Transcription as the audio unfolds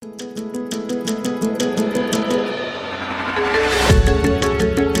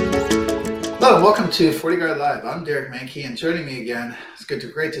Welcome to FortiGuard Live. I'm Derek Mankey, and joining me again,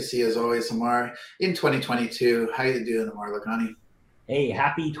 great to see you as always, Amar, in 2022. How you doing, Amar Laghani? Hey,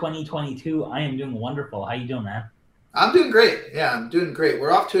 happy 2022. I am doing wonderful. How you doing, man? I'm doing great. Yeah, I'm doing great.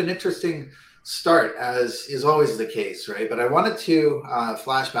 We're off to an interesting start, as is always the case, right? But I wanted to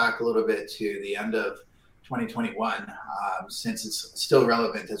flash back a little bit to the end of 2021, since it's still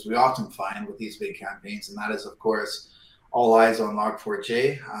relevant, as we often find with these big campaigns, and that is, of course, all eyes on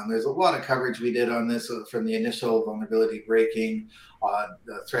Log4j. There's a lot of coverage we did on this from the initial vulnerability breaking,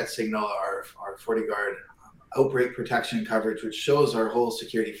 the threat signal, our FortiGuard outbreak protection coverage, which shows our whole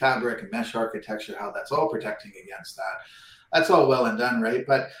security fabric and mesh architecture, how that's all protecting against that. That's all well and done, right?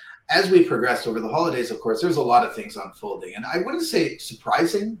 But as we progressed over the holidays, of course, there's a lot of things unfolding. And I wouldn't say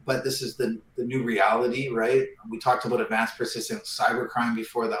surprising, but this is the new reality, right? We talked about advanced persistent cybercrime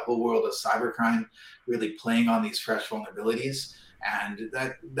before, that whole world of cybercrime really playing on these fresh vulnerabilities. And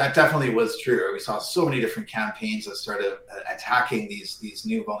that definitely was true. We saw so many different campaigns that started attacking these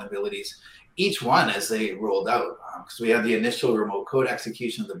new vulnerabilities, each one as they rolled out. Because we had the initial remote code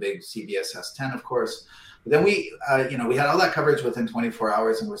execution of the big CVSS 10, of course. But then we had all that coverage within 24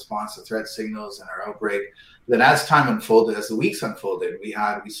 hours in response to threat signals and our outbreak. Then as time unfolded, as the weeks unfolded,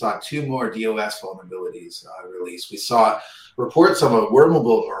 we saw two more DOS vulnerabilities released. We saw reports of a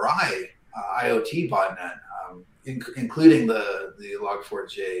wormable Mirai IoT botnet, including the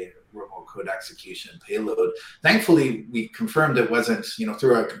Log4j remote code execution payload. Thankfully, we confirmed it wasn't,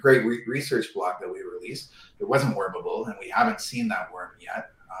 through a great research blog that we released, it wasn't wormable, and we haven't seen that worm yet.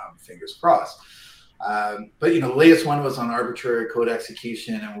 Fingers crossed. But the latest one was on arbitrary code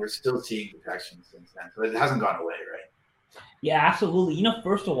execution, and we're still seeing detection since then. So it hasn't gone away, right? Yeah, absolutely.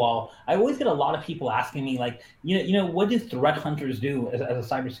 First of all, I always get a lot of people asking me, like, what do threat hunters do as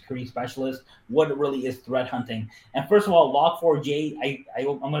a cybersecurity specialist? What really is threat hunting? And first of all, Log4j,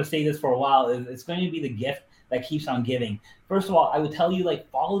 I'm going to say this for a while, it's going to be the gift that keeps on giving. First of all, I would tell you,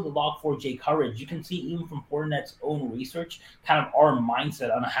 follow the Log4j coverage. You can see even from Fortinet's own research, kind of our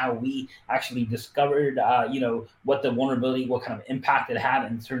mindset on how we actually discovered, what the vulnerability, what kind of impact it had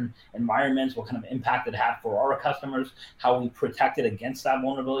in certain environments, what kind of impact it had for our customers, how we protected against that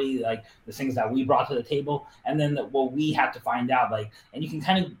vulnerability, like the things that we brought to the table, and then what we had to find out, and you can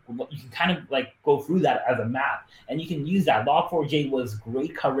kind of go through that as a map, and you can use that. Log4j was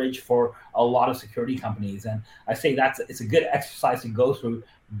great coverage for a lot of security companies, and I say it's a good exercise to go through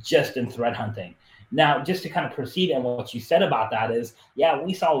just in threat hunting. Now, just to kind of proceed on what you said about that is, yeah,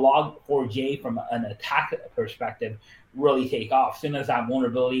 we saw Log4j from an attack perspective really take off. As soon as that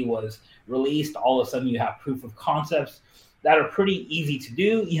vulnerability was released, all of a sudden you have proof of concepts that are pretty easy to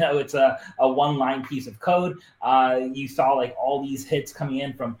do. It's a one-line piece of code. You saw all these hits coming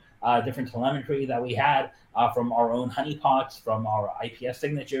in from different telemetry that we had from our own honeypots, from our IPS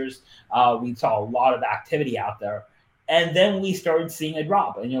signatures. We saw a lot of activity out there. And then we started seeing a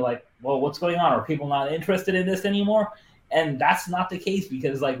drop. And you're like, well, what's going on? Are people not interested in this anymore? And that's not the case,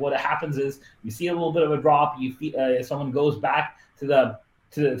 because what happens is you see a little bit of a drop. Someone goes back to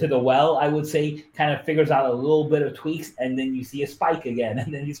the well, I would say, kind of figures out a little bit of tweaks, and then you see a spike again,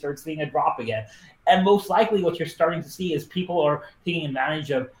 and then you start seeing a drop again. And most likely what you're starting to see is people are taking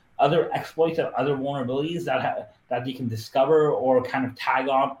advantage of other exploits of other vulnerabilities that you can discover or kind of tag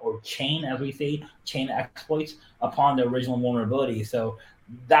on or chain, as we say, chain exploits upon the original vulnerability. So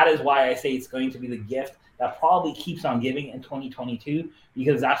that is why I say it's going to be the gift that probably keeps on giving in 2022,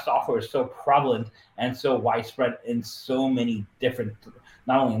 because that software is so prevalent and so widespread in so many different,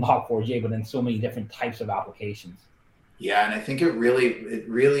 not only in Log4j, but in so many different types of applications. Yeah, and I think it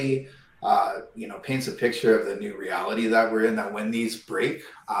really paints a picture of the new reality that we're in, that when these break,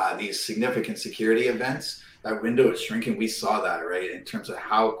 these significant security events, that window is shrinking. We saw that, right, in terms of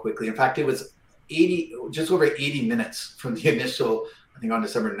how quickly. In fact, it was just over 80 minutes from the initial, I think on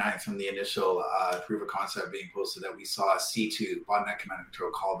December 9th, from the initial proof of concept being posted, that we saw C2, botnet command and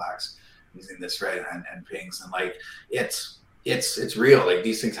control callbacks using this, right, and pings. And it's real.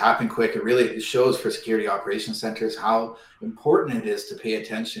 These things happen quick. It shows for security operations centers how important it is to pay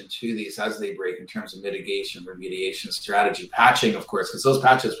attention to these as they break, in terms of mitigation, remediation, strategy, patching, of course, because those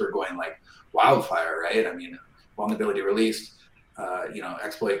patches were going like wildfire, right? I mean, vulnerability released,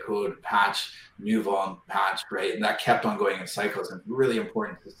 exploit code patch, new vuln patch, right? And that kept on going in cycles, and really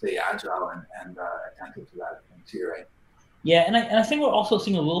important to stay agile and attentive to that thing too, right? Yeah, and I think we're also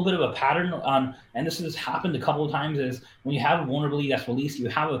seeing a little bit of a pattern on, and this has happened a couple of times, is when you have a vulnerability that's released, you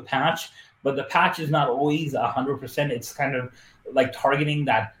have a patch, but the patch is not always 100%. It's kind of like targeting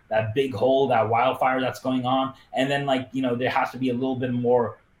that big hole, that wildfire that's going on, and then there has to be a little bit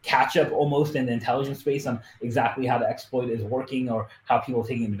more catch up almost in the intelligence space on exactly how the exploit is working or how people are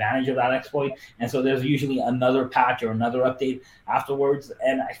taking advantage of that exploit. And so there's usually another patch or another update afterwards.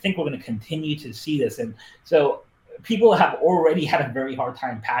 And I think we're going to continue to see this. And so people have already had a very hard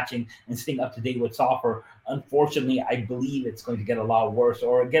time patching and staying up to date with software. Unfortunately, I believe it's going to get a lot worse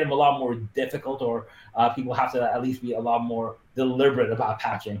or get a lot more difficult, or people have to at least be a lot more deliberate about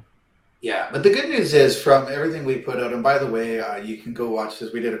patching. Yeah, but the good news is from everything we put out, and by the way, you can go watch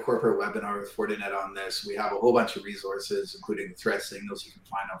this. We did a corporate webinar with Fortinet on this. We have a whole bunch of resources, including the threat signals you can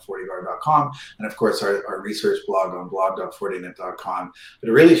find on FortiGuard.com, and of course our research blog on blog.fortinet.com. But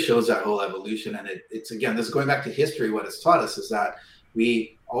it really shows that whole evolution, and it's again, this is going back to history. What it's taught us is that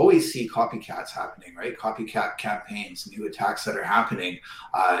we always see copycats happening, right? Copycat campaigns, new attacks that are happening,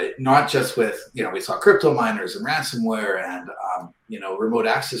 not just with, we saw crypto miners and ransomware and, remote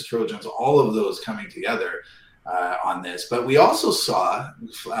access Trojans, all of those coming together on this. But we also saw,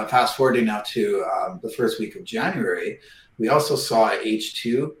 fast forwarding now to the first week of January, we also saw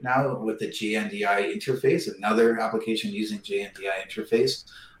H2 now with the JNDI interface, another application using JNDI interface,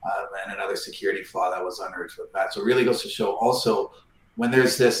 and another security flaw that was unearthed with that. So it really goes to show also, when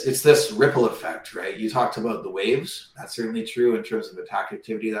there's it's this ripple effect, right? You talked about the waves. That's certainly true in terms of attack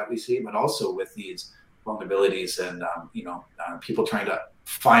activity that we see, but also with these vulnerabilities and, people trying to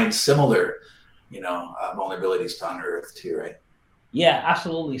find similar, vulnerabilities to unearth too, right? Yeah,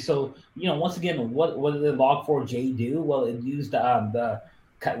 absolutely. So, once again, what did the Log4j do? Well, it used the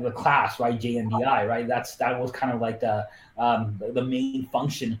class, right? JNDI, right? That was kind of like the main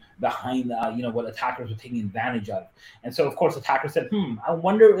function behind what attackers were taking advantage of. And so of course attackers said, I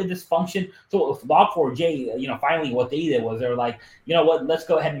wonder if this function. So with Log4j, finally what they did was they were like, let's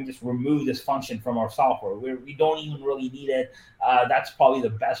go ahead and just remove this function from our software. We don't even really need it. That's probably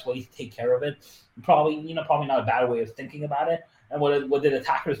the best way to take care of it. Probably not a bad way of thinking about it. And what did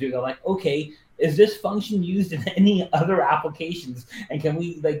attackers do? They're like, okay, is this function used in any other applications? And can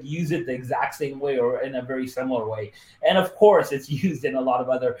we use it the exact same way or in a very similar way? And of course, it's used in a lot of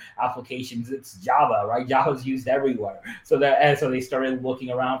other applications. It's Java, right? Java is used everywhere. So they started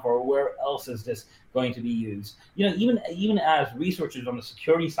looking around for where else is this going to be used. Even as researchers on the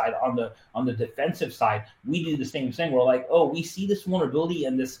security side, on the defensive side, we do the same thing. We're like, oh, we see this vulnerability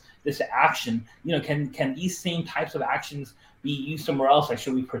and this action. Can these same types of actions be used somewhere else? Or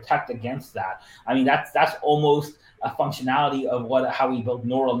should we protect against that? I mean, that's almost a functionality of how we build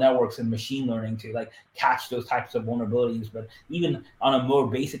neural networks and machine learning to catch those types of vulnerabilities. But even on a more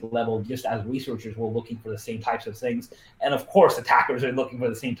basic level, just as researchers, we're looking for the same types of things. And of course, attackers are looking for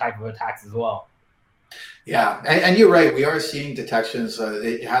the same type of attacks as well. Yeah, and you're right. We are seeing detections.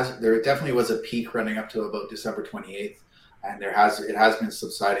 There definitely was a peak running up to about December 28th. And it has been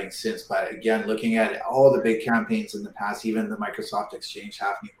subsiding since. But again, looking at all the big campaigns in the past, even the Microsoft Exchange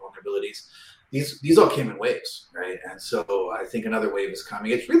happening vulnerabilities, these all came in waves, right? And so I think another wave is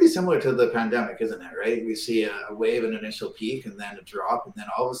coming. It's really similar to the pandemic, isn't it, right? We see a wave, an initial peak, and then a drop, and then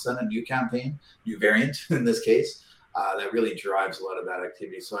all of a sudden a new campaign, new variant in this case, that really drives a lot of that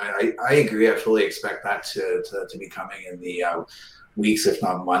activity. So I agree. I fully expect that to be coming in the weeks, if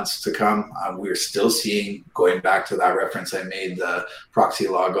not months to come. We're still seeing, going back to that reference I made, the proxy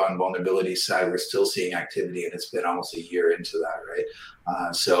logon vulnerability side, we're still seeing activity, and it's been almost a year into that, right?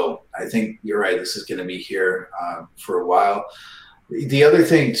 So I think you're right. This is going to be here for a while. The other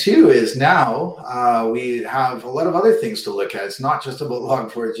thing too is now we have a lot of other things to look at. It's not just about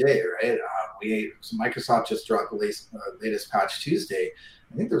Log4j, right? Microsoft just dropped the latest patch Tuesday.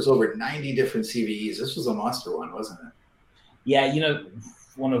 I think there's over 90 different CVEs. This was a monster one, wasn't it? Yeah,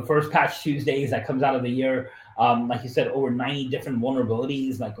 one of the first patch Tuesdays that comes out of the year, like you said, over 90 different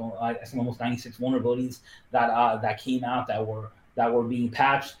vulnerabilities, I think almost 96 vulnerabilities that came out that were being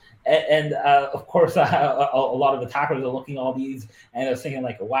patched. And of course, a lot of attackers are looking at all these and they're thinking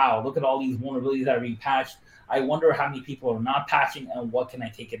wow, look at all these vulnerabilities that are being patched. I wonder how many people are not patching and what can I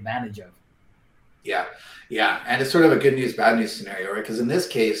take advantage of? Yeah. And it's sort of a good news, bad news scenario, right? Because in this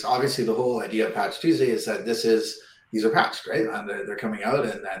case, obviously the whole idea of Patch Tuesday is that these are patched, right? And they're coming out,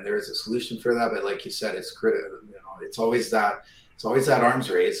 and there is a solution for that. But like you said, it's critical. It's always that arms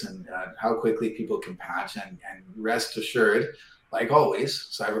race, and how quickly people can patch. And rest assured, like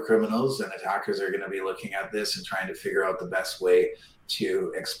always, cyber criminals and attackers are going to be looking at this and trying to figure out the best way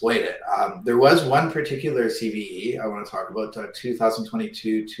to exploit it. There was one particular CVE I want to talk about,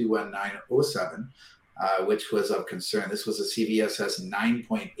 2022-21907, which was of concern. This was a CVSS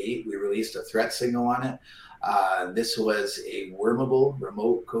 9.8. We released a threat signal on it. This was a wormable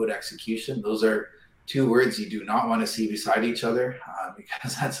remote code execution. Those are two words you do not want to see beside each other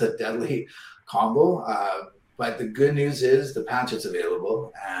because that's a deadly combo. But the good news is the patch is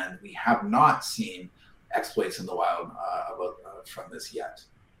available, and we have not seen exploits in the wild from this yet.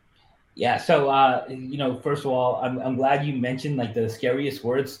 Yeah, so first of all, I'm glad you mentioned like the scariest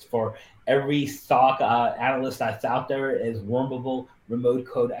words for every stock analyst that's out there is wormable remote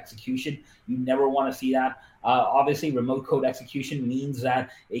code execution. You never want to see that. Obviously, remote code execution means that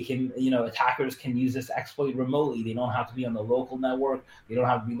it can, attackers can use this exploit remotely. They don't have to be on the local network. They don't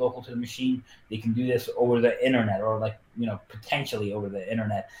have to be local to the machine. They can do this over the internet or potentially over the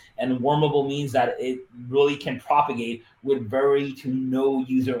internet. And wormable means that it really can propagate with very to no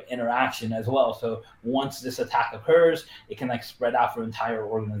user interaction as well. So once this attack occurs, it can spread out for entire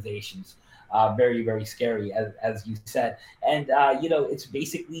organizations. Very, very scary, as you said. And, it's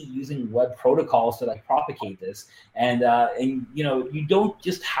basically using web protocols to propagate this. And you don't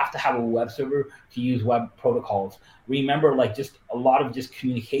just have to have a web server to use web protocols. Remember, just a lot of just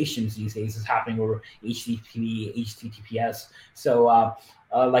communications these days is happening over HTTP, HTTPS. So,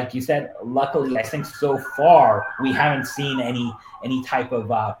 like you said, luckily, I think so far we haven't seen any type of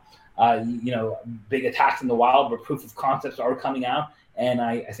big attacks in the wild, but proof of concepts are coming out. And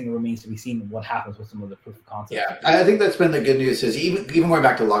I think it remains to be seen what happens with some of the proof of concepts. Yeah, I think that's been the good news is even going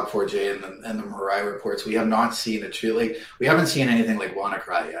back to Log4j and the Mirai reports, we have not seen we haven't seen anything like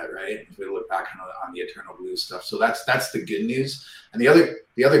WannaCry yet, right? If we look back on the Eternal Blue stuff. So that's the good news. And the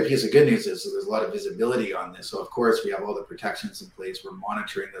other piece of good news is there's a lot of visibility on this. So of course we have all the protections in place. We're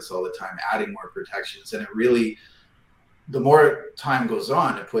monitoring this all the time, adding more protections, and it really, the more time goes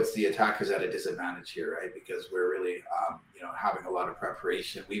on, it puts the attackers at a disadvantage here, right? Because we're really, having a lot of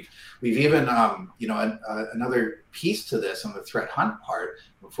preparation. We've even, another piece to this on the threat hunt part.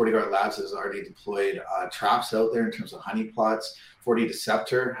 FortiGuard Labs has already deployed traps out there in terms of honeypots.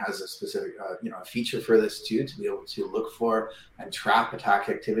 FortiDeceptor has a specific, a feature for this too, to be able to look for and trap attack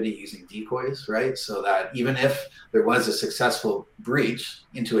activity using decoys, right? So that even if there was a successful breach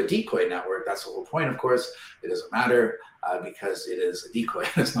into a decoy network, that's the whole point, of course, it doesn't matter because it is a decoy.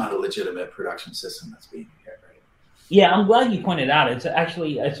 It's not a legitimate production system that's being hit, right? Yeah, I'm glad you pointed out.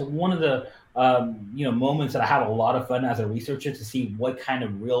 It's one of the moments that I have a lot of fun as a researcher to see what kind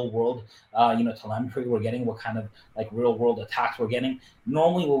of real world, telemetry we're getting, what kind of real world attacks we're getting.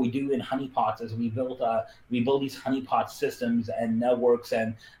 Normally what we do in honeypots is we build these honeypot systems and networks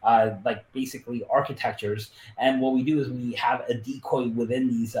and basically architectures. And what we do is we have a decoy within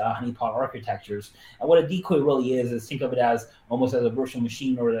these honeypot architectures. And what a decoy really is think of it as almost as a virtual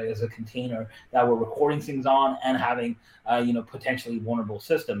machine or as a container that we're recording things on and having potentially vulnerable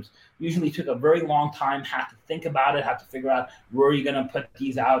systems. Usually took a very long time, have to think about it, have to figure out where you're going to put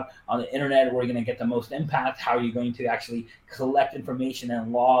these out on the internet, where you're going to get the most impact, how are you going to actually collect information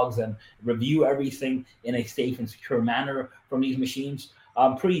and logs and review everything in a safe and secure manner from these machines.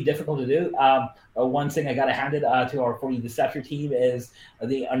 Pretty difficult to do. One thing I got to hand it to our FortiDeceptor team is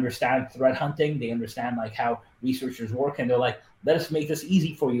they understand threat hunting. They understand how researchers work, and they're like, let us make this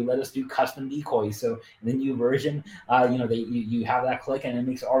easy for you. Let us do custom decoys. So in the new version, you have that click, and it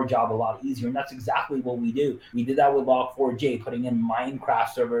makes our job a lot easier. And that's exactly what we do. We did that with Log4j, putting in Minecraft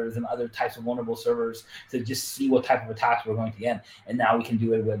servers and other types of vulnerable servers to just see what type of attacks we're going to get. And now we can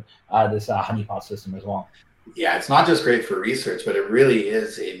do it with this honeypot system as well. Yeah, it's not just great for research, but it really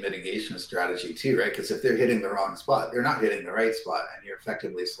is a mitigation strategy too, right? Because if they're hitting the wrong spot, they're not hitting the right spot, and you're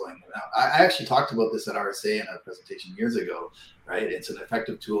effectively slowing them down. I actually talked about this at RSA in a presentation years ago, right? It's an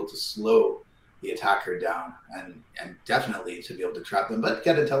effective tool to slow the attacker down and definitely to be able to trap them, but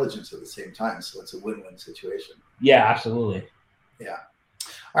get intelligence at the same time. So it's a win-win situation. Yeah, absolutely. Yeah.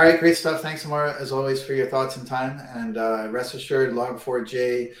 All right, great stuff. Thanks, Amora, as always, for your thoughts and time. And rest assured,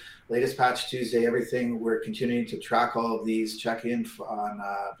 Log4j, latest patch Tuesday, everything. We're continuing to track all of these. Check in on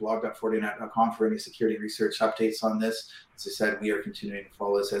blog.fortinet.com for any security research updates on this. As I said, we are continuing to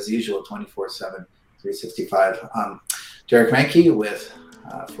follow this as usual, 24/7, 365. Derek Manky with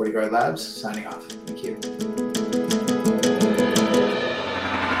FortiGuard Labs signing off. Thank you.